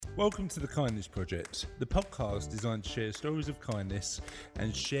Welcome to the Kindness Project, the podcast designed to share stories of kindness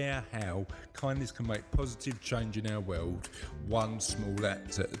and share how kindness can make positive change in our world, one small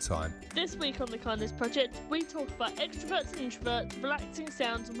act at a time. This week on the Kindness Project, we talk about extroverts and introverts, relaxing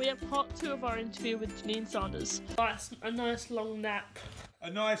sounds, and we have part 2 of our interview with Jayneen Sanders. A nice long nap. A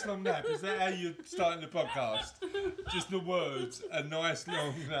nice long nap, is that how you're starting the podcast? Just the words, a nice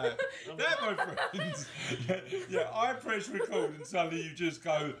long nap. That, my friends, I press record and suddenly you just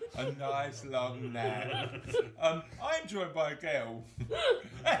go, a nice long nap. I'm joined by a girl.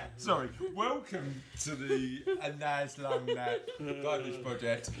 Sorry, welcome to the A Nice Long Nap Kindness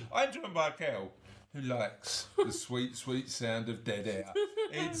Project. I'm joined by a girl who likes the sweet, sweet sound of dead air.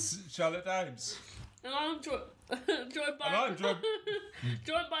 It's Charlotte Dames. And I'm joined by a man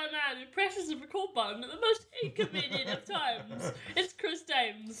who presses the record button at the most inconvenient of times. It's Chris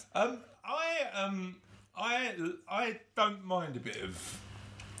Dames. I don't mind a bit of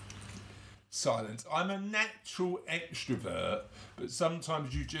silence. I'm a natural extrovert, but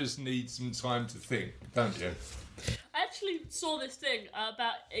sometimes you just need some time to think, don't you? I actually saw this thing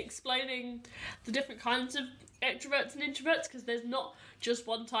about explaining the different kinds of extroverts and introverts, because there's not just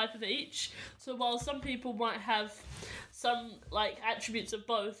one type of each. So while some people might have some attributes of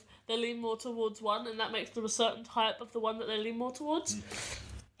both, they lean more towards one, and that makes them a certain type of the one that they lean more towards.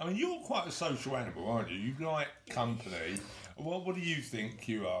 I mean, you're quite a social animal, aren't you? You like company. What do you think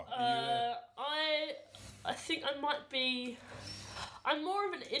you are? I think I might be... I'm more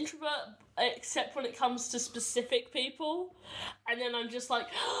of an introvert, except when it comes to specific people. And then I'm just like,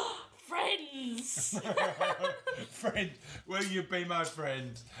 friends! Friend, will you be my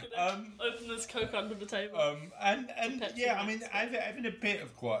friend? Open this Coke under the table. Having a bit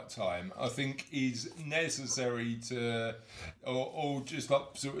of quiet time, I think, is necessary to, or just like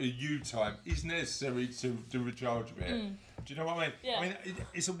sort of you time, is necessary to recharge a bit. Do you know what I mean? Yeah. I mean,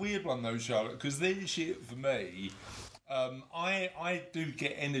 it's a weird one though, Charlotte, because this year for me, I do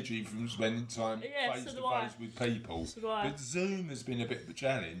get energy from spending time face to face with people. So do I. But Zoom has been a bit of a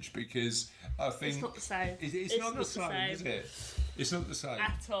challenge because I think it's not the same. It's not the same, is it? It's not the same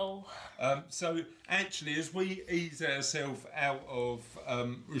at all. So actually, as we ease ourselves out of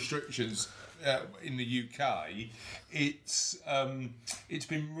restrictions in the UK, it's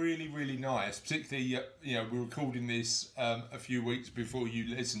been really, really nice. Particularly, we're recording this a few weeks before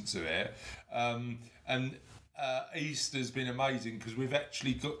you listen to it, and Easter's been amazing because we've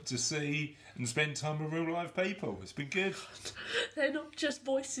actually got to see and spend time with real live people. It's been good. They're not just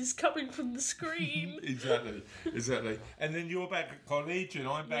voices coming from the screen. Exactly. And then you're back at college and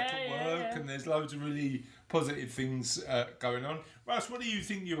I'm back at work and there's loads of really positive things going on. Russ, what do you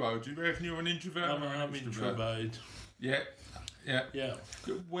think you are? Do you reckon you're an introvert or an I'm introverted. Yeah. Yeah.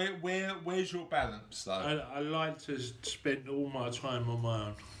 Where's your balance though? I like to spend all my time on my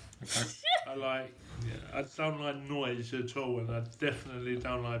own. Okay. I don't like noise at all, and I definitely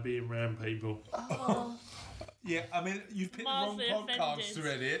don't like being around people. Oh. Yeah, I mean, you've picked the wrong podcast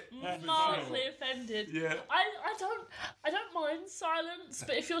to edit. Mildly offended. Yeah. I don't mind silence,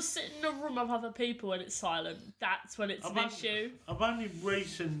 but if you're sitting in a room of other people and it's silent, that's when it's an issue. I've only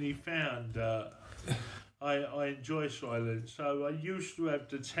recently found I enjoy silence, so I used to have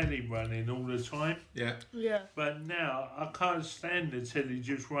the telly running all the time. Yeah. But now I can't stand the telly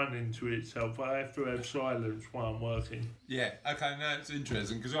just running to itself. I have to have silence while I'm working. Yeah, okay, now it's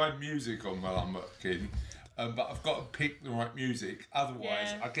interesting because I have music on while I'm working, but I've got to pick the right music.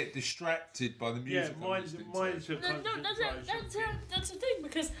 Otherwise, I get distracted by the music. Yeah, mine's a that's the thing,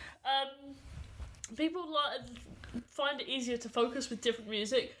 because people find it easier to focus with different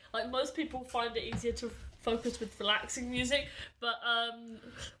music. Like, most people find it easier to focus with relaxing music, but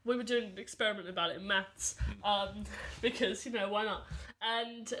we were doing an experiment about it in maths, because, why not?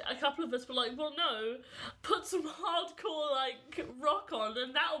 And a couple of us were like, well, no, put some hardcore, rock on,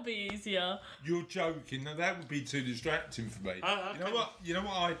 and that'll be easier. You're joking. Now, that would be too distracting for me. You know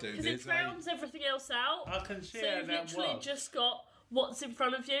what I do? Because it drowns everything else out. I can see so how you've that literally works. Just got what's in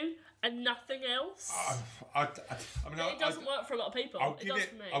front of you and nothing else. It doesn't work for a lot of people. It does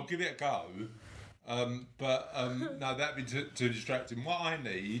for me. I'll give it a go. No, that'd be too distracting. What I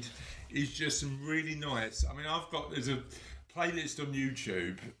need is just some really nice. I mean, there's a playlist on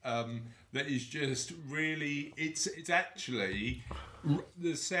YouTube that is just really. It's actually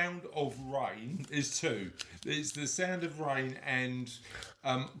the sound of rain. There's two. There's the sound of rain and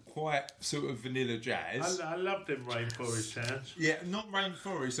quite sort of vanilla jazz. I love them rainforest sounds. Yeah, not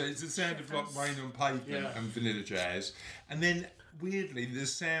rainforest. So it's the sound of like rain on pavement and vanilla jazz, and then weirdly the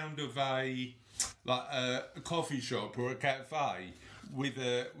sound of a coffee shop or a cafe with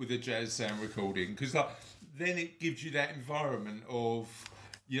a jazz sound recording, because then it gives you that environment of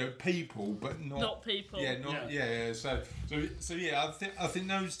people, but Not people. Yeah, yeah. So yeah, I think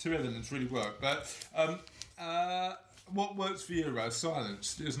those two elements really work. But what works for you, Russ?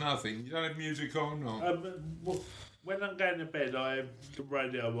 Silence. There's nothing. You don't have music on, or when I'm going to bed, I have the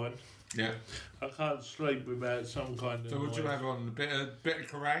radio on. yeah. I can't sleep without some kind of. So what do you have on? A bit of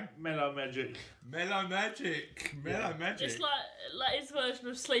Kerrang? Mellow Magic. Mellow Magic. It's like his version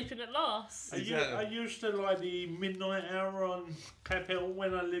of Sleeping at Last. Exactly. I used to like the midnight hour on Capitol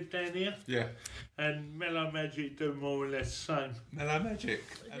when I lived down here. Yeah. And Mellow Magic do more or less the same. Mellow Magic.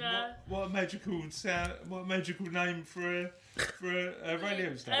 And Yeah. what a magical sound! What a magical name for a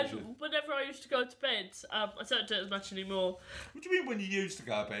radio station. Whenever I used to go to bed, I don't do it as much anymore. What do you mean when you used to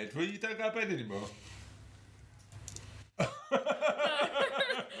go to bed? Well, you don't go to bed anymore. When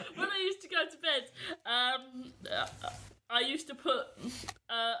I used to go to bed, I used to put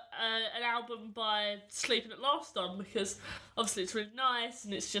an album by Sleeping at Last on because obviously it's really nice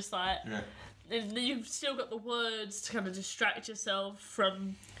and it's just like, and you've still got the words to kind of distract yourself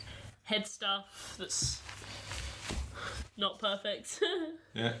from head stuff that's not perfect.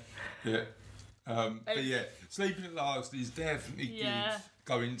 Yeah. But yeah, Sleeping at Last is definitely good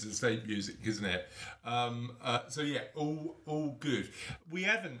going to sleep music, isn't it? So yeah, all good. We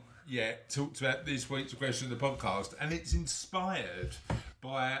haven't yet talked about this week's question of the podcast, and it's inspired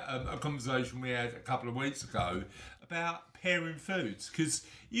by a conversation we had a couple of weeks ago about pairing foods. Because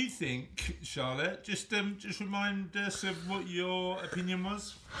you think, Charlotte, just remind us of what your opinion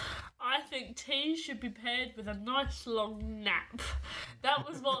was. I think tea should be paired with a nice long nap. That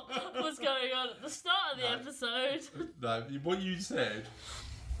was what was going on at the start of the episode. No, what you said.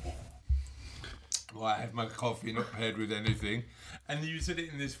 Well, I have my coffee not paired with anything. And you said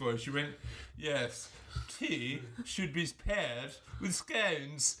it in this voice. You went, yes, tea should be paired with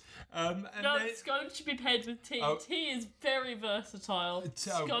scones. Scones should be paired with tea. Oh. Tea is very versatile.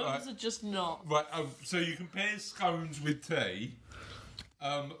 Scones are just not. Right, so you can pair scones with tea,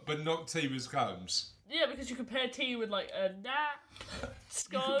 but not tea with scones. Yeah, because you can pair tea with like a nap,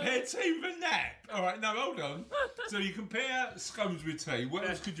 scones. You can pair tea with a nap. All right, no, hold on. So you can pair scones with tea. What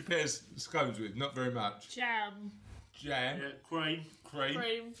else could you pair scones with? Not very much. Jam. Jam. Yeah, Cream.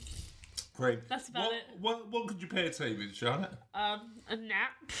 That's about it. What could you pair tea with, Charlotte? A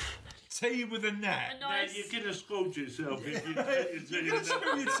nap. Tea with a nap. A nice. Now you're going to scold yourself if you You're going to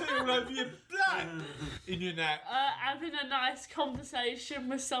spill your tea all over your black in your nap. Having a nice conversation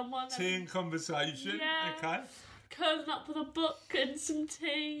with someone. Tea and conversation. Yeah. Okay. Curling up with a book and some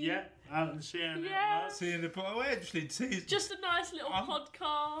tea. Yeah, I can see how Yeah. that works. Tea and actually, tea is... Just a nice little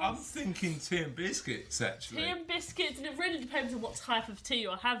podcast. I'm thinking tea and biscuits, actually. Tea and biscuits, and it really depends on what type of tea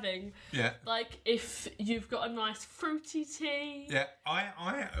you're having. Yeah. Like, if you've got a nice fruity tea. Yeah, I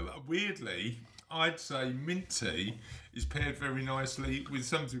weirdly, I'd say mint tea is paired very nicely with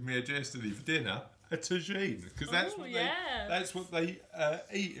something we had yesterday for dinner, a tagine, because that's what they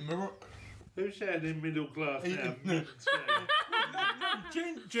eat in Morocco. Who's sounding middle class now?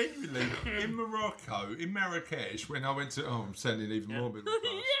 Genuinely, in Morocco, in Marrakesh, when I went to... Oh, I'm sounding even more middle class.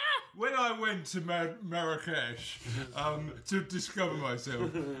 Yeah! When I went to Marrakesh to discover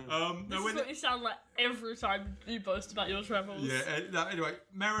myself... This is what you sound like every time you boast about your travels. Yeah, anyway,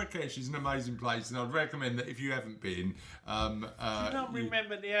 Marrakesh is an amazing place, and I'd recommend that if you haven't been... Do you not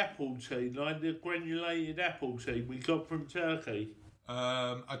remember the apple tea, like the granulated apple tea we got from Turkey?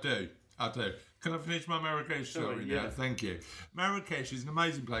 I do. Can I finish my Marrakesh story now? Yeah. Thank you. Marrakesh is an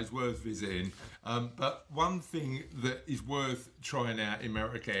amazing place worth visiting. But one thing that is worth trying out in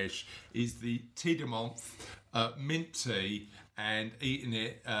Marrakesh is the thé de menthe, mint tea, and eating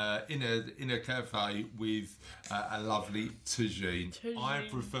it in a cafe with a lovely tagine. I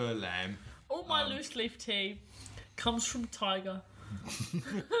prefer lamb. All my loose leaf tea comes from Tiger.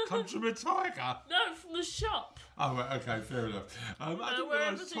 Comes from a tiger? No, from the shop. Oh, right, okay, fair enough. I didn't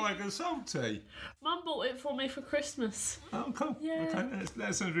realise tiger sold tea. Mum bought it for me for Christmas. Oh, cool. Yeah. Okay,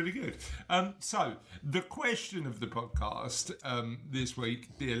 that sounds really good. So, the question of the podcast this week,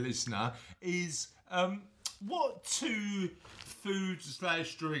 dear listener, is what two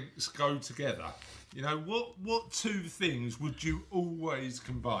foods/drinks go together? You know, what two things would you always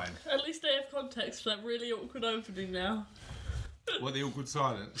combine? At least they have context for that really awkward opening now. What, the awkward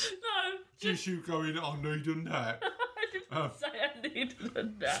silence? No. Just you going, I need a nap. I didn't say I needed a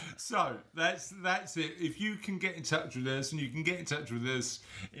nap. So, that's it. If you can get in touch with us, and you can get in touch with us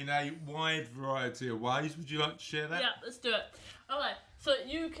in a wide variety of ways, would you like to share that? Yeah, let's do it. Okay, so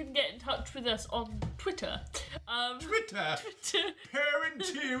you can get in touch with us on Twitter. Twitter? Parent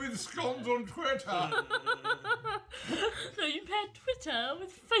tea with scones on Twitter. No, you pair Twitter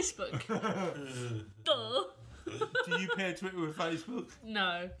with Facebook. Duh. Do you pair Twitter with Facebook?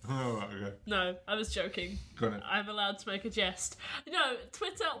 No. Oh, right, okay. No, I was joking. Got it. I'm allowed to make a jest. No,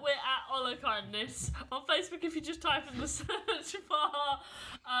 Twitter, we're at HoloKindness. On Facebook, if you just type in the search bar,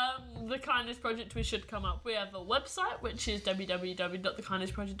 The Kindness Project, we should come up. We have a website, which is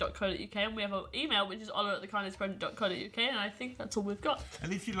www.thekindnessproject.co.uk, and we have an email, which is holler@thekindnessproject.co.uk, and I think that's all we've got.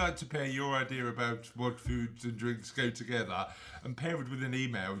 And if you'd like to pair your idea about what foods and drinks go together and pair it with an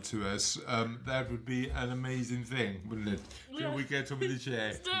email to us, that would be an amazing thing, wouldn't it? Shall we get on with the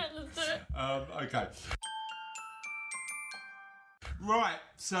chair? Let's do it. Okay. Right,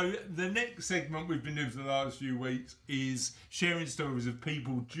 so the next segment we've been doing for the last few weeks is sharing stories of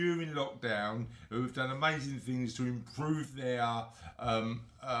people during lockdown who have done amazing things to improve their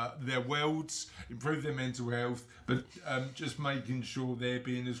worlds, improve their mental health, but just making sure they're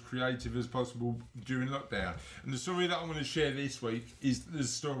being as creative as possible during lockdown. And the story that I want to share this week is the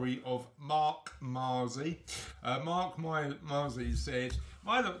story of Mark Marzi. Mark Marzi said,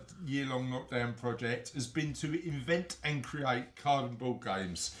 "My year-long lockdown project has been to invent and create card and board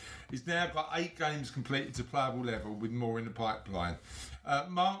games. He's now got 8 games completed to playable level with more in the pipeline."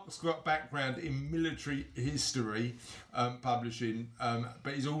 Mark's got background in military history publishing,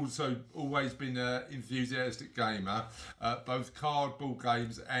 but he's also always been an enthusiastic gamer, both card, board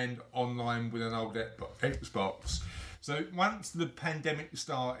games and online with an old Xbox. So once the pandemic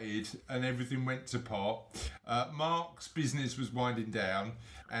started and everything went to pot, Mark's business was winding down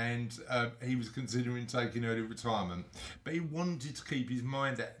and he was considering taking early retirement. But he wanted to keep his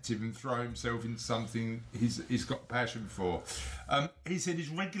mind active and throw himself into something he's got passion for. He said his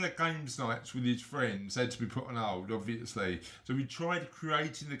regular games nights with his friends had to be put on hold, obviously. So he tried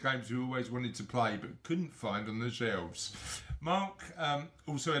creating the games he always wanted to play but couldn't find on the shelves. Mark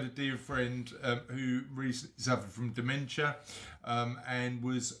also had a dear friend who recently suffered from dementia and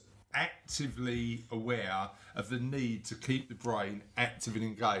was actively aware of the need to keep the brain active and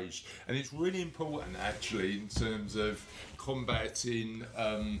engaged. And it's really important, actually, in terms of combating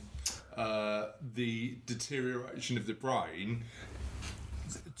the deterioration of the brain,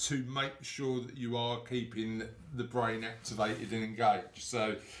 to make sure that you are keeping the brain activated and engaged.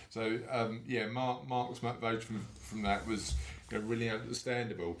 So Mark's motivation from that was really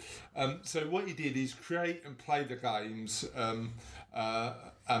understandable. So what he did is create and play the games,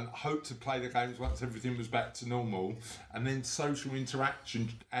 hope to play the games once everything was back to normal, and then social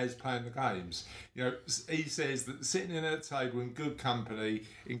interaction as playing the games. He says that sitting in at a table in good company,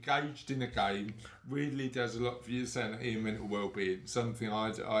 engaged in a game, really does a lot for your sanity and mental well-being, something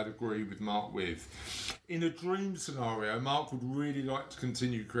I'd agree with Mark with. In a dream scenario, Mark would really like to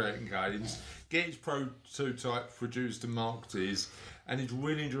continue creating games, get his prototype produced and marketed, and he's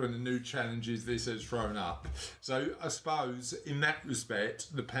really enjoying the new challenges this has thrown up. So I suppose in that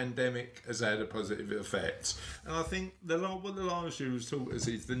respect, the pandemic has had a positive effect. And I think what the last year has taught us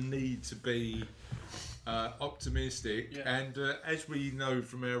is the need to be optimistic, and as we know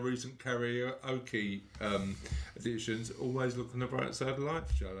from our recent karaoke editions, always look on the bright side of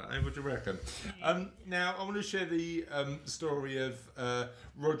life, Charlotte. What do you reckon? Now I want to share the story of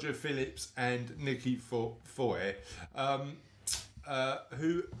Roger Phillips and Nikki Foy,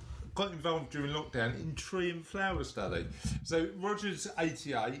 who got involved during lockdown in tree and flower study. So Roger's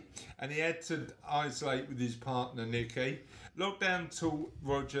 88 and he had to isolate with his partner Nikki. Lockdown taught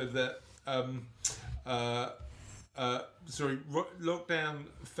Roger that lockdown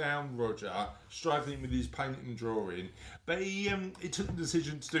found Roger struggling with his painting and drawing, but he took the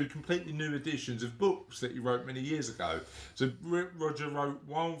decision to do completely new editions of books that he wrote many years ago. So Roger wrote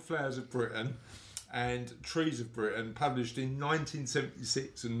Wildflowers of Britain and Trees of Britain, published in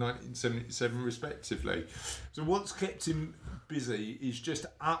 1976 and 1977 respectively. So what's kept him busy is just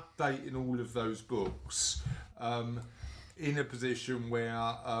updating all of those books in a position where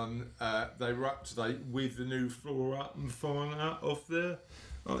they were up to date with the new flora and fauna of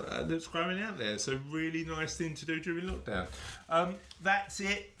that's growing out there. So really nice thing to do during lockdown. That's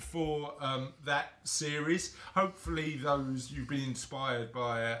it for that series. Hopefully you've been inspired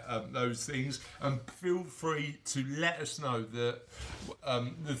by those things, and feel free to let us know that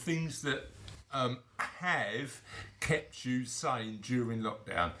the things that have kept you sane during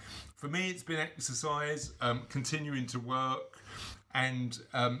lockdown. For me, it's been exercise, continuing to work, and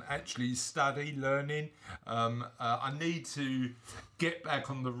actually study, learning. I need to get back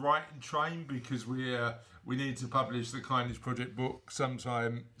on the writing train because we need to publish the Kindness Project book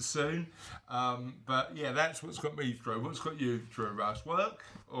sometime soon. But yeah, that's what's got me through. What's got you through, Russ? Work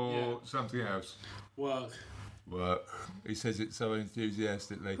or something else? Work. He says it so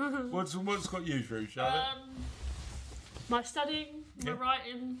enthusiastically. What's got you through, Charlotte? My studying, my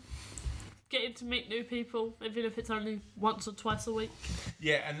writing. getting to meet new people, even if it's only once or twice a week.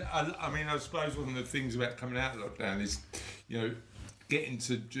 Yeah, and I mean, I suppose one of the things about coming out of lockdown is, getting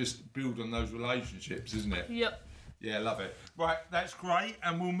to just build on those relationships, isn't it? Yep. Yeah, love it. Right, that's great,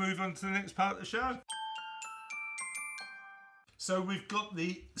 and we'll move on to the next part of the show. So we've got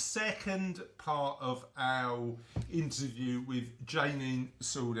the second part of our interview with Jayneen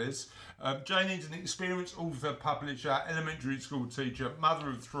Sanders. Jayneen's an experienced author, publisher, elementary school teacher, mother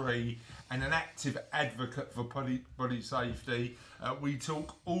of 3, and an active advocate for body safety. We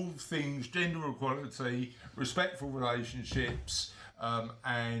talk all things gender equality, respectful relationships,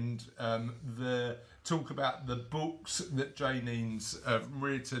 and the talk about the books that Jayneen's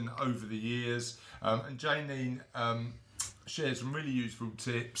written over the years. And Jayneen shares some really useful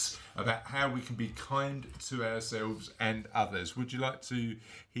tips about how we can be kind to ourselves and others. Would you like to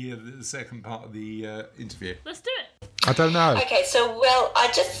hear the second part of the interview? Let's do it. I don't know. Okay, so,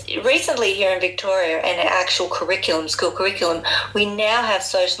 I just recently here in Victoria, in an actual curriculum, school curriculum, we now have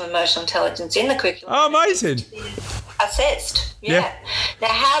social and emotional intelligence in the curriculum. Oh, amazing. Assessed, yeah. Now,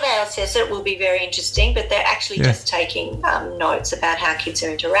 how they assess it will be very interesting, but they're actually just taking notes about how kids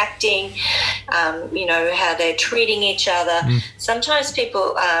are interacting, how they're treating each other. Sometimes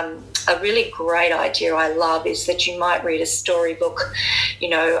people, a really great idea I love is that you might read a storybook,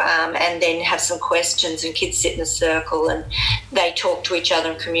 and then have some questions, and kids sit in a circle and they talk to each other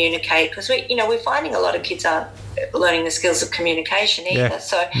and communicate, because we're finding a lot of kids aren't learning the skills of communication either.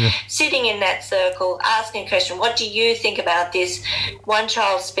 So sitting in that circle, asking a question, what do you think about this? One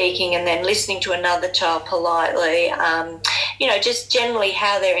child speaking and then listening to another child politely, just generally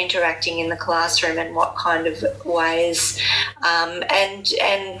how they're interacting in the classroom and what kind of ways,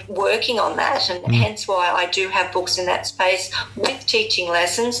 and working on that. And hence why I do have books in that space with teaching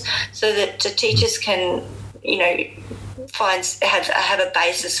lessons, so that the teachers can, have a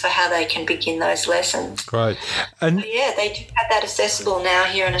basis for how they can begin those lessons. Great. And they do have that accessible now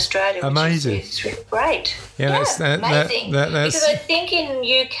here in Australia. Amazing. Which is really great. Amazing. That's... Because I think in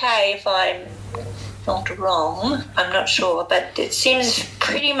UK, if I'm not wrong, I'm not sure, but it seems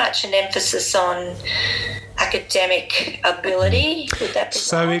pretty much an emphasis on academic ability. Would that be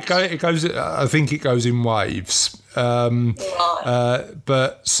so right? it goes. I think it goes in waves. But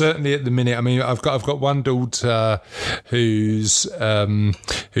certainly at the minute, I mean, I've got one daughter who's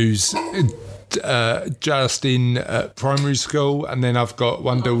just in primary school, and then I've got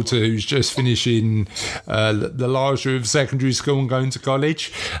one daughter who's just finishing the last year of secondary school and going to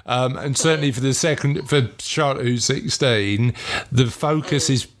college. And certainly for Charlotte, who's 16, the focus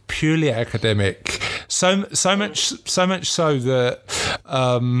is purely academic. So much so that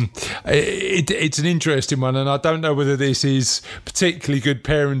it's an interesting one, and I don't know whether this is particularly good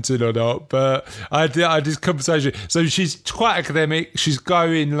parenting or not. But I had this conversation. So she's quite academic. She's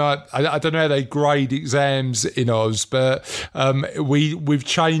going I don't know how they grade exams in Oz, but we've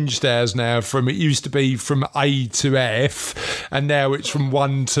changed ours now from, it used to be from A to F, and now it's from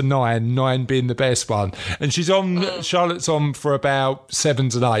 1 to 9. 9 being the best one. And Charlotte's on for about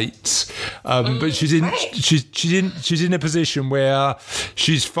 7s and 8s, but she's in a position where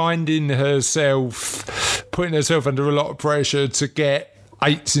she's finding herself putting herself under a lot of pressure to get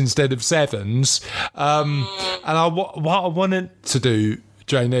 8s instead of 7s, and what I wanted to do,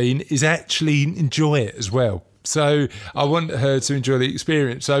 Jayneen, is actually enjoy it as well. So I want her to enjoy the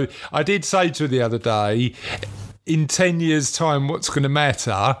experience. So I did say to her the other day, in 10 years' time, what's going to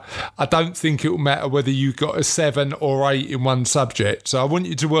matter? I don't think it will matter whether you got a 7 or 8 in one subject. So I want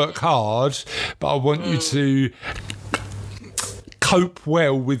you to work hard, but I want you to cope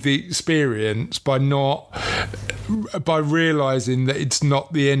well with the experience by realising that it's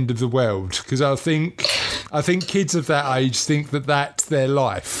not the end of the world. Because I think kids of that age think that that's their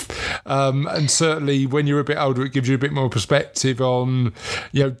life, and certainly when you're a bit older, it gives you a bit more perspective on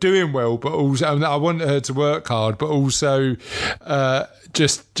doing well. But also, I want her to work hard, but also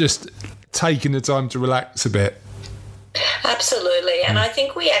just taking the time to relax a bit. Absolutely, and I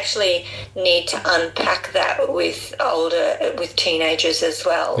think we actually need to unpack that with teenagers as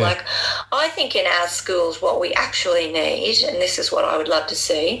well. Yeah. Like, I think in our schools what we actually need, and this is what I would love to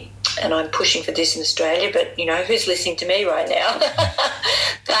see, and I'm pushing for this in Australia, but who's listening to me right now?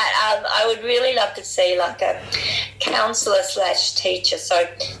 But I would really love to see like a counsellor/teacher. So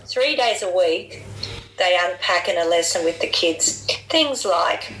 3 days a week, they unpack in a lesson with the kids things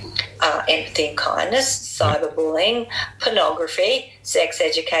like empathy and kindness, cyberbullying, pornography, sex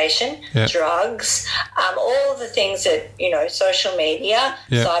education, drugs, all the things that, social media,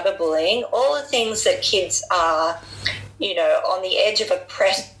 cyberbullying, all the things that kids are, on the edge of a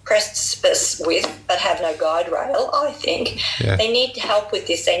precipice with, but have no guide rail, I think. Yeah. They need help with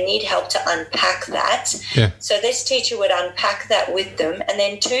this. They need help to unpack that. Yeah. So this teacher would unpack that with them, and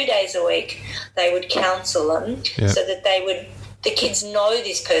then 2 days a week they would counsel them so that the kids know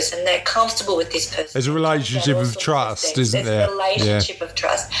this person, they're comfortable with this person. There's a relationship of trust, isn't there? There's a relationship of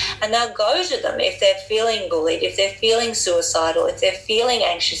trust. And they'll go to them if they're feeling bullied, if they're feeling suicidal, if they're feeling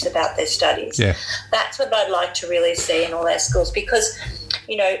anxious about their studies. Yeah. That's what I'd like to really see in all our schools, because,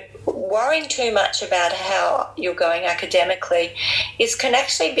 worrying too much about how you're going academically can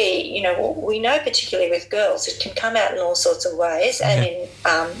actually be, we know particularly with girls, it can come out in all sorts of ways. And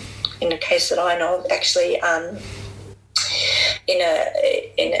in the case that I know of, actually,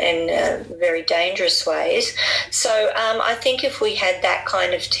 in very dangerous ways. So I think if we had that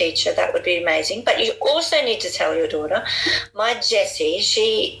kind of teacher, that would be amazing. But you also need to tell your daughter, my Jessie,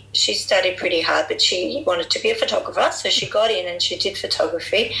 she studied pretty hard, but she wanted to be a photographer, so she got in and she did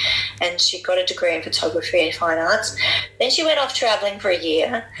photography, and she got a degree in photography and fine arts. Then she went off travelling for a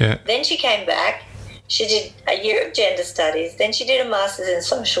year. Yeah. Then she came back. She did a year of gender studies. Then she did a master's in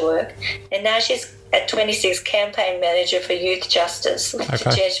social work, and now she's at 26 campaign manager for youth justice with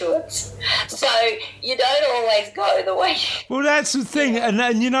the Jesuits. So you don't always go the way. Well, that's the thing,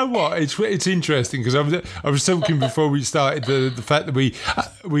 and you know what? It's interesting because I was talking before we started the fact that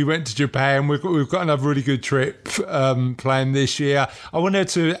we went to Japan. We've got another really good trip planned this year. I wanted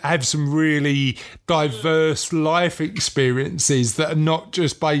to have some really diverse life experiences that are not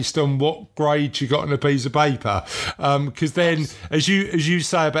just based on what grade you got on a piece of paper. Because then, as you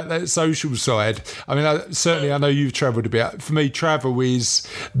say about that social side, I mean, I know you've travelled a bit. For me, travel is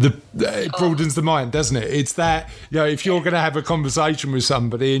it broadens the mind, doesn't it? It's that, if you're going to have a conversation with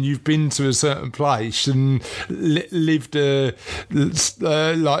somebody and you've been to a certain place and lived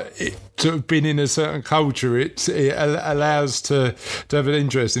sort of been in a certain culture, it allows to have an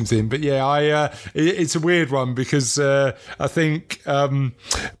interesting thing. But it's a weird one because I think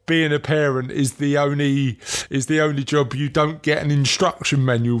being a parent is the only job you don't get an instruction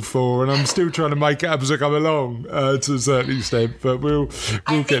manual for, and I'm still trying to make it up as I go along to a certain extent. But we'll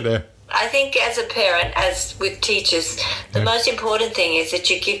get there. I think as a parent, as with teachers, the most important thing is that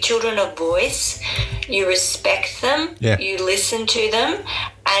you give children a voice, you respect them, you listen to them,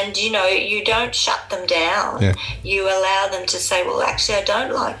 and, you don't shut them down. Yeah. You allow them to say, well, actually, I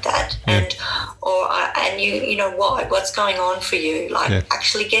don't like that. Yeah. And you know, why? What's going on for you?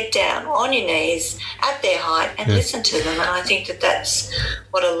 Actually get down on your knees at their height and listen to them. And I think that that's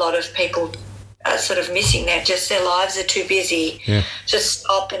what a lot of people are sort of missing. They're just, their lives are too busy. Yeah. Just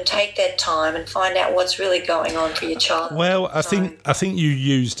stop and take that time and find out what's really going on for your child. Well, I think you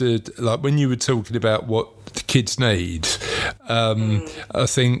used it, like when you were talking about what the kids need. I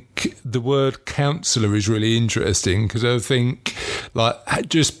think the word counsellor is really interesting because I think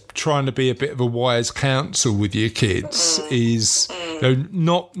just trying to be a bit of a wise counsel with your kids is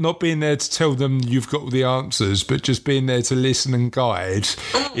not being there to tell them you've got all the answers, but just being there to listen and guide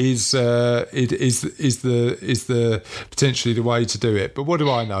is the potentially the way to do it. But what do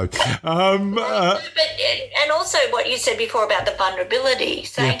I know? And also what you said before about the vulnerability,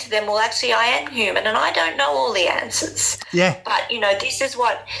 saying to them, well, actually, I am human and I don't know all the answers. Yeah. But this is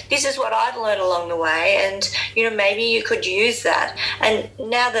what I've learned along the way, and maybe you could use that. And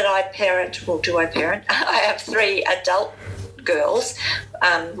now that I parent, well, do I parent? I have 3 adult girls.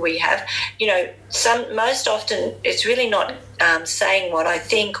 We have, most often it's really not saying what I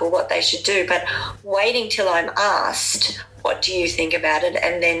think or what they should do, but waiting till I'm asked, what do you think about it,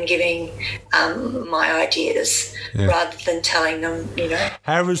 and then giving my ideas rather than telling them,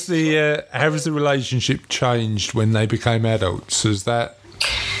 How has the relationship changed when they became adults? Is that?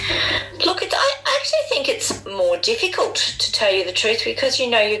 Look, I actually think it's more difficult, to tell you the truth, because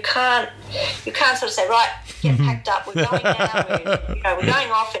you can't sort of say, right, get packed up, we're going now, we're going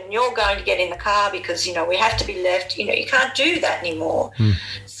off, and you're going to get in the car because we have to be left. You can't do that anymore.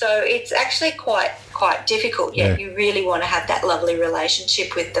 So it's actually quite difficult. Yet you really want to have that lovely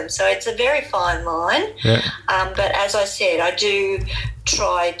relationship with them. So it's a very fine line. Yeah. But as I said, I do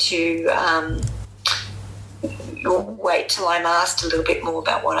try to wait till I'm asked a little bit more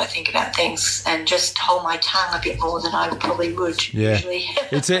about what I think about things, and just hold my tongue a bit more than I probably would usually.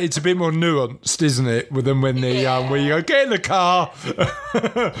 It's a bit more nuanced, isn't it, with them when they're young, where you go, get in the car.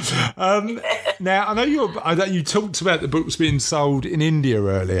 Now, I know you talked about the books being sold in India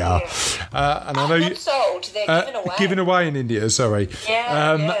earlier. And I know not sold, they're given away. Given away in India, sorry.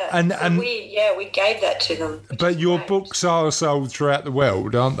 And we gave that to them. But your books are sold throughout the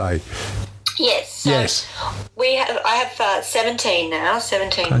world, aren't they? Yes. So Yes. I have 17 now,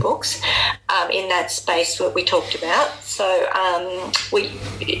 17 books in that space that we talked about. So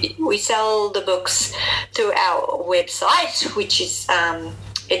we sell the books through our website, which is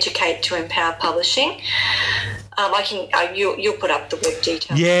Educate to Empower Publishing. You'll put up the web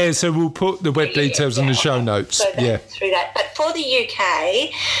details. Yeah, so we'll put the web details in the show notes. So through that. But for the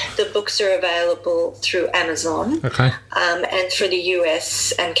UK, the books are available through Amazon. Okay. And for the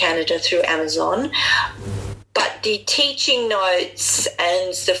US and Canada through Amazon. But the teaching notes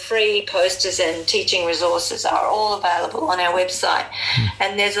and the free posters and teaching resources are all available on our website.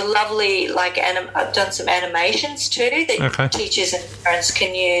 And there's a lovely, I've done some animations too that teachers and parents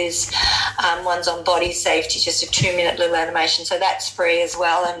can use. One's on body safety, just a 2-minute little animation. So that's free as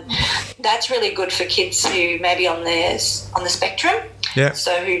well. And that's really good for kids who maybe on the spectrum. Yeah.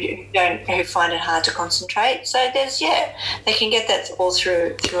 So who find it hard to concentrate. So they can get that all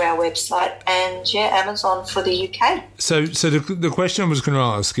through our website and Amazon for the UK. So the question I was going to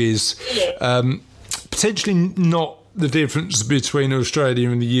ask is potentially not the difference between Australia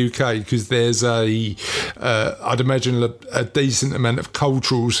and the UK, because there's I'd imagine a decent amount of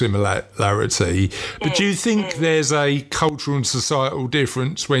cultural similarity. But do you think there's a cultural and societal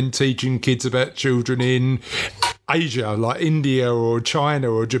difference when teaching kids about children in Asia, like India or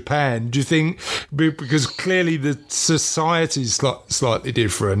China or Japan? Do you think, because clearly the society is slightly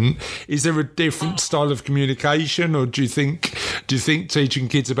different, is there a different style of communication, or do you think teaching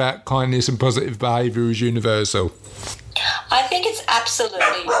kids about kindness and positive behaviour is universal? I think it's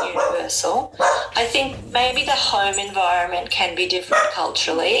absolutely universal. I think maybe the home environment can be different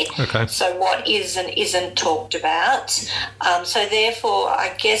culturally. Okay. So what is and isn't talked about. So therefore,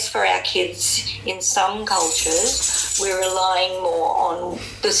 I guess for our kids in some cultures, we're relying more on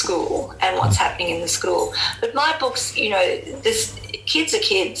the school and what's happening in the school. But my books, kids are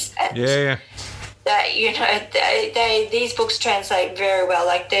kids. And that these books translate very well.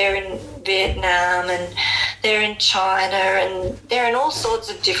 Like they're in Vietnam and they're in China and they're in all sorts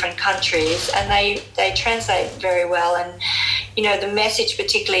of different countries, and they translate very well. And the message,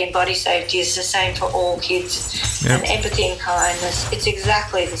 particularly in body safety, is the same for all kids. Yep. And empathy and kindness, it's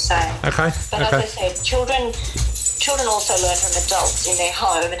exactly the same. Okay. But as I said, children also learn from adults in their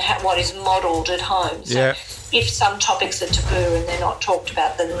home and what is modelled at home. So if some topics are taboo and they're not talked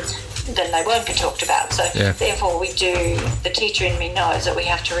about, then they won't be talked about. So therefore the teacher in me knows that we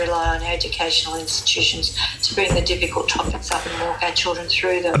have to rely on educational institutions to bring the difficult topics up and walk our children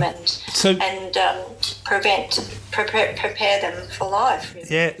through them and prepare them for life. Really.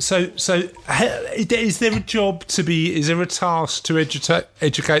 Yeah. So is there a task to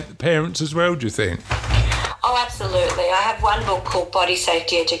educate the parents as well, do you think? Oh, absolutely. I have one book called Body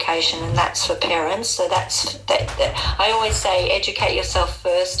Safety Education, and that's for parents. So I always say educate yourself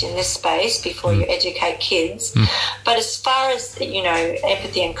first in this space before you educate kids. But as far as,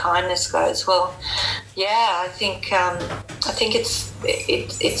 empathy and kindness goes, well, I think it's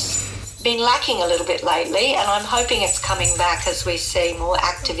been lacking a little bit lately, and I'm hoping it's coming back as we see more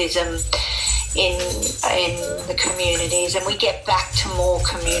activism in the communities and we get back to more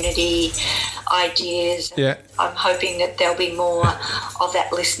community ideas. Yeah. I'm hoping that there'll be more of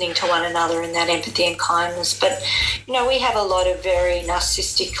that listening to one another and that empathy and kindness. But, we have a lot of very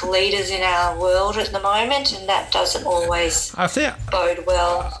narcissistic leaders in our world at the moment, and that doesn't always bode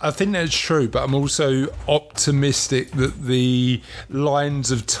well. I think that's true, but I'm also optimistic that the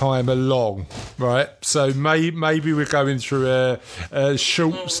lines of time are long, right? So maybe we're going through a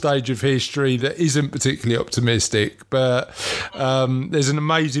short stage of history that isn't particularly optimistic, but there's an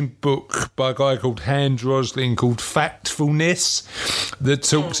amazing book by a guy called Hans Rosling called Factfulness that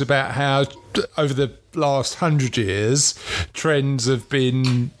talks about how over the last 100 years trends have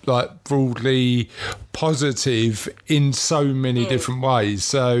been broadly positive in so many different ways.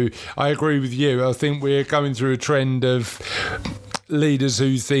 So I agree with you. I think we're going through a trend of leaders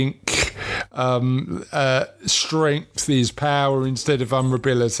who think strength is power instead of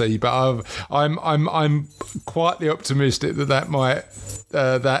vulnerability, but I'm quietly optimistic that might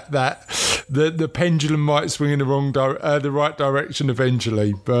the pendulum might swing in the right direction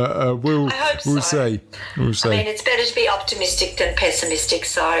eventually, but we'll see. We'll see. I mean, it's better to be optimistic than pessimistic,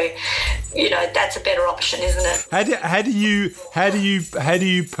 so that's a better option, isn't it? How do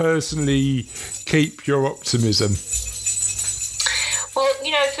you personally keep your optimism? Well,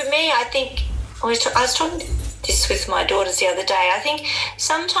 for me, I think I was talking this with my daughters the other day. I think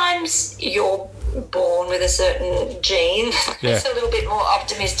sometimes you're born with a certain gene that's a little bit more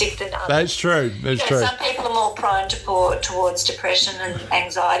optimistic than others. That's true. Some people are more prone towards depression and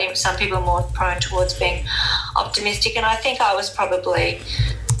anxiety. Some people are more prone towards being optimistic. And I think I was probably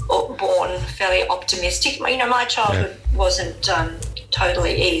born fairly optimistic. You know, my childhood wasn't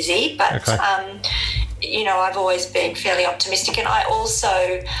totally easy, but you know, I've always been fairly optimistic, and I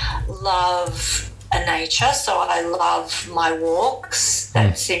also love nature, so I love my walks.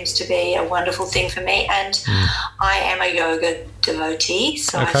 That seems to be a wonderful thing for me, and I am a yoga devotee,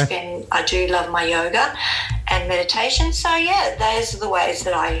 so I do love my yoga and meditation. So yeah, those are the ways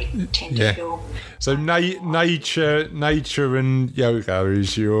that I tend to feel. So nature and yoga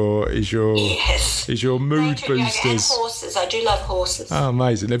is your mood boosters. Yoga and horses. I do love horses. Oh,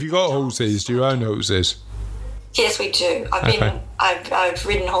 amazing! Have you got horses? Do you own horses? Yes, we do. I've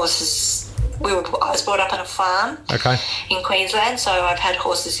ridden horses. I was brought up on a farm in Queensland, so I've had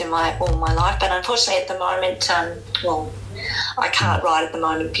horses all my life. But unfortunately, at the moment, I can't ride at the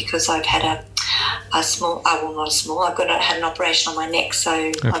moment because I've had I've had an operation on my neck, so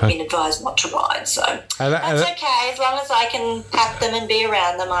I've been advised not to ride. So that's okay, as long as I can pat them and be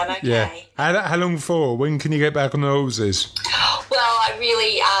around them, I'm okay. Yeah. How long for? When can you get back on the horses? Well, I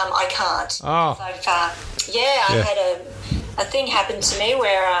really I can't. Oh. So far, I had a thing happened to me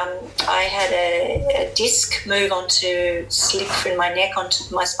where I had a disc move slip in my neck onto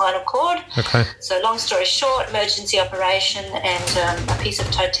my spinal cord. Okay. So long story short, emergency operation and a piece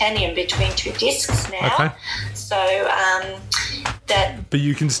of titanium between two discs now. Okay. So But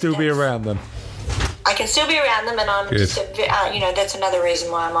you can still be around them. I can still be around them, and I'm just, that's another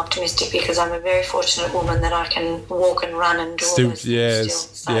reason why I'm optimistic, because I'm a very fortunate woman that I can walk and run and do all those things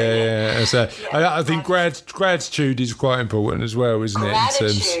still. So, I think gratitude is quite important as well, isn't it?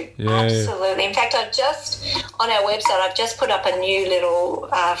 Gratitude, absolutely. In fact, on our website, I've just put up a new little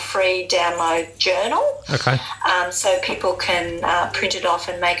free download journal. Okay. So people can print it off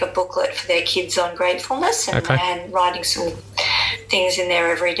and make a booklet for their kids on gratefulness and writing some things in there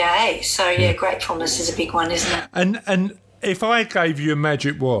every day. So gratefulness is a big one, isn't it? And if I gave you a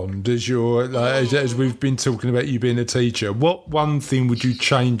magic wand, as as we've been talking about you being a teacher, what one thing would you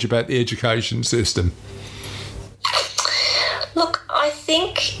change about the education system? Look, I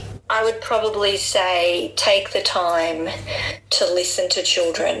think I would probably say take the time to listen to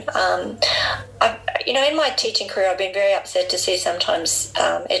children. In my teaching career, I've been very upset to see sometimes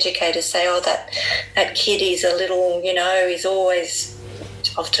educators say, "Oh, that kid is a little, he's always."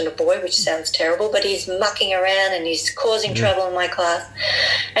 Often a boy, which sounds terrible, but he's mucking around and he's causing trouble in my class.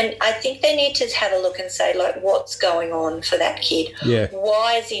 And I think they need to have a look and say, like, what's going on for that kid? Yeah.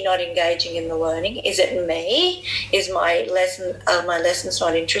 Why is he not engaging in the learning? Is it me? Is my lessons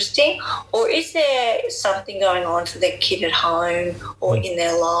not interesting? Or is there something going on for the kid at home or in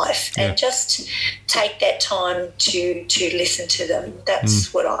their life? And just take that time to listen to them.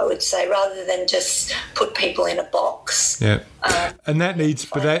 That's what I would say, rather than just put people in a box. Yeah. And that needs,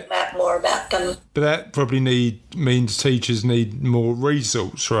 more about them. But that probably means teachers need more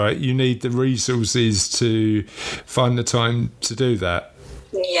resource, right? You need the resources to find the time to do that.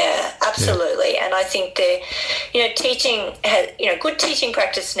 Yeah, absolutely. And I think teaching has, good teaching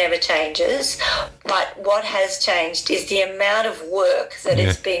practice never changes, but what has changed is the amount of work that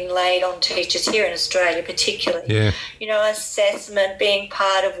has been laid on teachers here in Australia particularly. Yeah. Assessment, being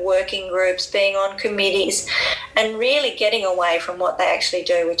part of working groups, being on committees, and really getting away from what they actually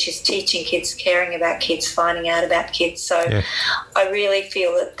do, which is teaching kids, caring about kids, finding out about kids. So I really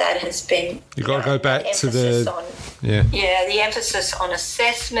feel that has been... You've got to go back to the... the emphasis on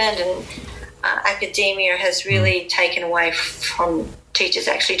assessment and academia has really taken away from teachers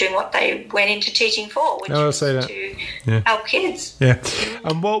actually doing what they went into teaching for, which is to help kids. Yeah.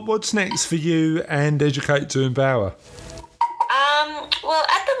 And what's next for you and Educate to Empower? Well,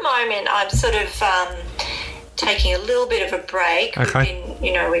 at the moment, I'm sort of taking a little bit of a break. Okay.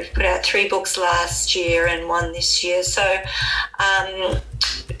 We've put out 3 books last year and 1 this year. So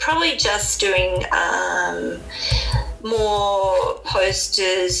probably just doing more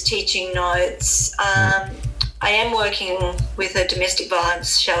posters, teaching notes. I am working with a domestic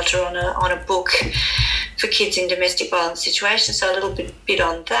violence shelter on a book for kids in domestic violence situations, so a little bit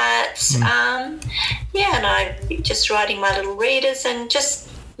on that. And I'm just writing my little readers and just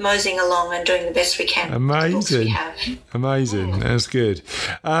moseying along and doing the best we can. Amazing. That's good.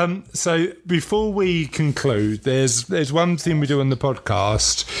 So before we conclude, there's one thing we do on the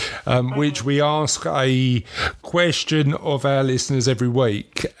podcast, which we ask a question of our listeners every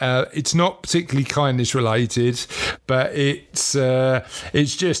week. It's not particularly kindness related, but it's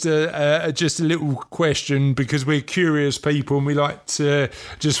just a little question because we're curious people and we like to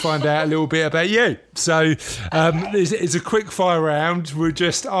just find out a little bit about you. So it's a quick fire round. We'll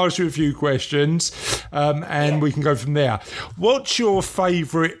just ask you a few questions and we can go from there. What's your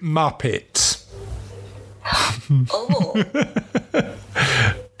favourite Muppet?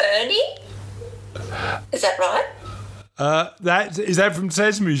 Ernie? Is that right? Is that from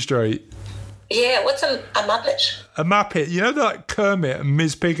Sesame Street? Yeah, what's a Muppet? A Muppet, you know, like Kermit and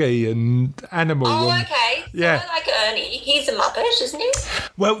Miss Piggy and Animal. Oh, and, okay. Yeah. I like Ernie. He's a Muppet, isn't he?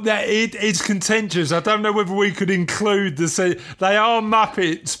 Well, it's contentious. I don't know whether we could include they are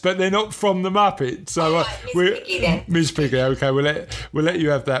Muppets, but they're not from the Muppets. So Miss Piggy then. Miss Piggy. Okay, we'll let you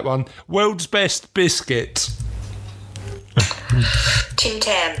have that one. World's best biscuit. Tim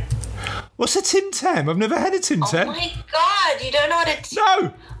Tam. What's a Tim Tam? I've never had a Tim Tam. Oh my God, you don't know what a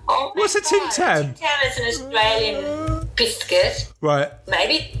No. Oh my What's a Tim God. Tam? Tim Tam is an Australian biscuit. Right.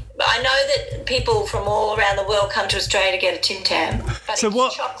 Maybe. I know that people from all around the world come to Australia to get a Tim Tam. But So it's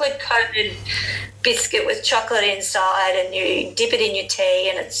what- chocolate-coated biscuit with chocolate inside, and you dip it in your tea,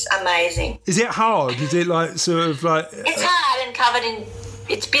 and it's amazing. Is it hard? Is it like sort of like? It's hard and covered in...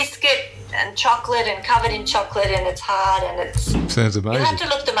 It's biscuit and chocolate and covered in chocolate, and it's hard, and it's... Sounds You'll amazing. have to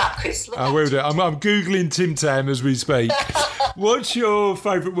look them up, Chris. Look I up will do. Tim I'm googling Tim Tam as we speak. What's your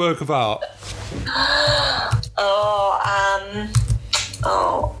favourite work of art?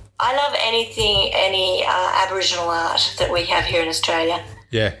 I love any Aboriginal art that we have here in Australia.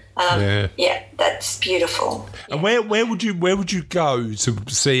 Yeah. Yeah, that's beautiful. And where would you go to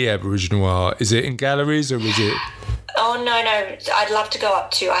see Aboriginal art? Is it in galleries or is it? Oh, no. I'd love to go up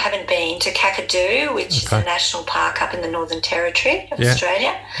to, I haven't been to Kakadu, which is a national park up in the Northern Territory of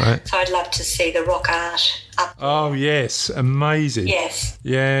Australia. Right. So I'd love to see the rock art up there. Oh, yes. Amazing. Yes.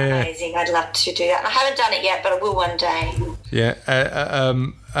 Yeah. Amazing. I'd love to do that. And I haven't done it yet, but I will one day. Yeah.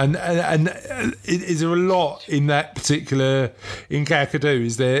 And is there a lot in that particular, in Kakadu?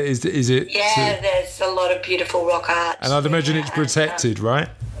 Is it? Yeah, there's a lot of beautiful rock art. And I'd imagine it's protected, right?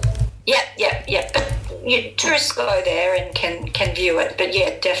 Yep. But tourists go there and can view it. But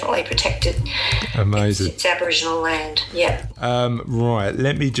yeah, definitely protected. Amazing. It's Aboriginal land. Yep. Right.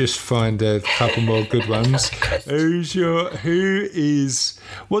 Let me just find a couple more good ones.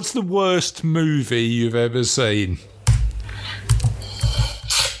 What's the worst movie you've ever seen?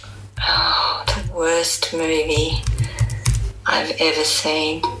 Oh, the worst movie I've ever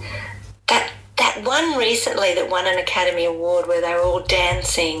seen. That one recently that won an Academy Award where they were all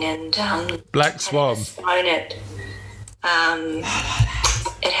dancing and Black Swan. It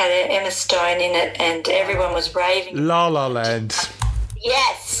had Emma Stone in it, and everyone was raving. La La Land.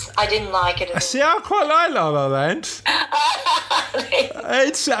 Yes, I didn't like it at all. See, I quite like La La Land.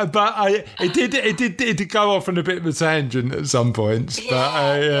 It did go off on a bit of a tangent at some points.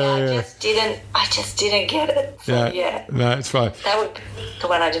 I just didn't get it. So, yeah. No, it's fine. That would be the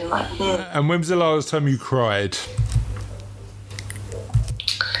one I didn't like. And when was the last time you cried?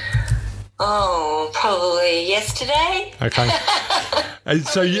 Oh, probably yesterday. Okay.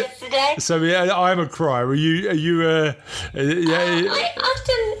 Yesterday. So I'm a crier. Are you? I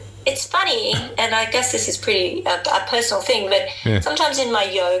often. It's funny, and I guess this is pretty a personal thing, but sometimes in my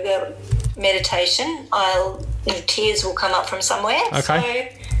yoga meditation, tears will come up from somewhere. Okay. So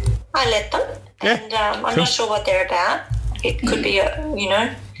I let them, and I'm not sure what they're about. It could be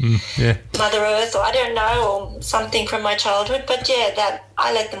Mother Earth, or I don't know, or something from my childhood. But that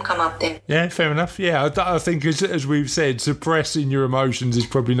I let them come up then. Yeah, fair enough. Yeah, I think as we've said, suppressing your emotions is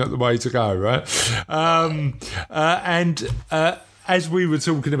probably not the way to go, right? As we were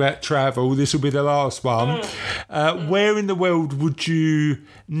talking about travel, this will be the last one. Where in the world would you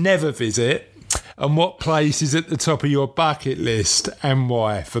never visit, and what place is at the top of your bucket list, and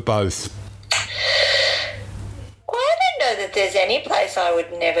why, for both? Well, I don't know that there's any place I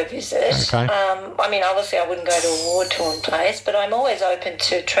would never visit. Okay. Obviously I wouldn't go to a war-torn place, but I'm always open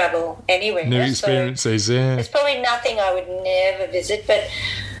to travel anywhere. New experiences, yeah. There's probably nothing I would never visit, but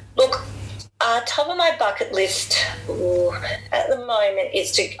look, top of my bucket list at the moment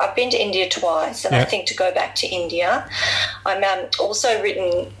is I've been to India twice, and I think to go back to India. I'm also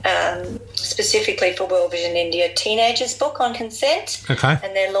written specifically for World Vision India Teenagers book on consent,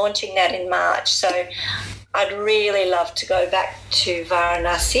 and they're launching that in March. So I'd really love to go back to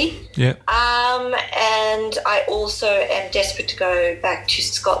Varanasi. Yeah. And I also am desperate to go back to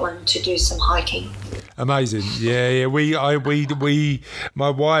Scotland to do some hiking. Amazing, yeah. My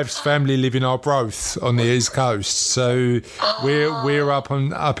wife's family live in Arbroath on the east coast, so we're up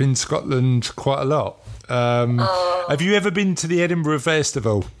in Scotland quite a lot. Have you ever been to the Edinburgh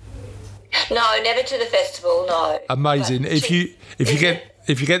Festival? No, never to the festival. No. Amazing. If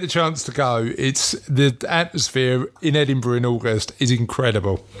you get the chance to go, it's the atmosphere in Edinburgh in August is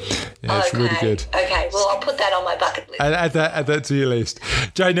incredible. Yeah, it's really good. Okay, well, I'll put that on my bucket list. Add that to your list.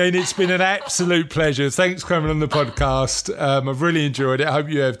 Jayneen, it's been an absolute pleasure. Thanks for coming on the podcast. I've really enjoyed it. I hope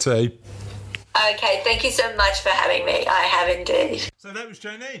you have too. Okay, thank you so much for having me. I have indeed. So that was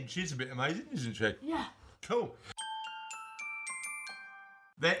Jayneen. She's a bit amazing, isn't she? Yeah. Cool.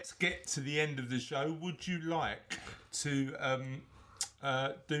 Let's get to the end of the show. Would you like to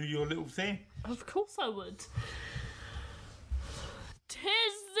do your little thing? Of course I would. 'Tis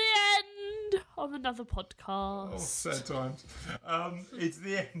the end of another podcast. Oh, sad times. It's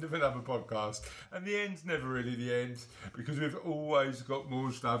the end of another podcast. And the end's never really the end because we've always got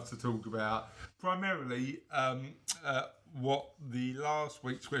more stuff to talk about. Primarily, what the last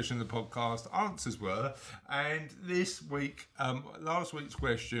week's question of the podcast answers were. And this week, last week's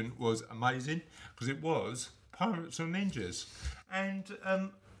question was amazing because it was Pirates or Ninjas. And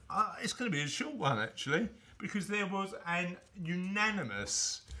it's going to be a short one, actually, because there was an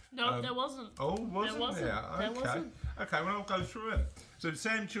unanimous... No, there wasn't. Oh, wasn't there? Okay. There wasn't. Okay, well, I'll go through them. So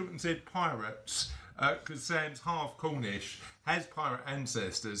Sam Chilton said pirates, because Sam's half Cornish, has pirate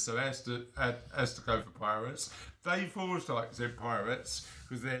ancestors, so has to go for pirates. Dave Forsyth said pirates,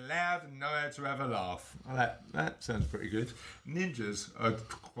 because they're loud and know how to have a laugh. Well, that sounds pretty good. Ninjas are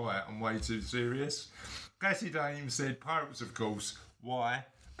quiet and way too serious. Cassie Dame said pirates, of course. Why?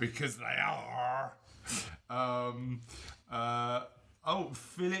 Because they are.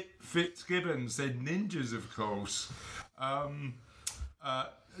 Philip Fitzgibbon said ninjas, of course.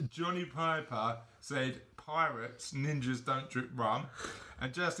 Johnny Piper said pirates, ninjas don't drink rum.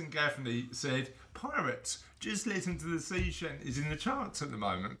 And Justin Gaffney said pirates, just listen to the sea shanty is in the charts at the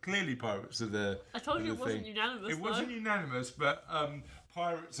moment. Clearly pirates are the I told you it wasn't thing. unanimous. It wasn't unanimous, but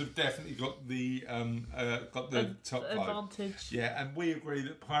pirates have definitely got the top advantage. vote. Yeah, and we agree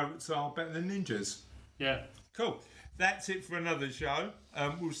that pirates are better than ninjas. Yeah. Cool. That's it for another show.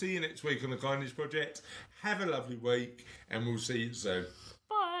 We'll see you next week on the Kindness Project. Have a lovely week, and we'll see you soon.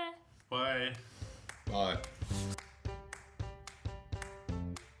 Bye. Bye. Bye.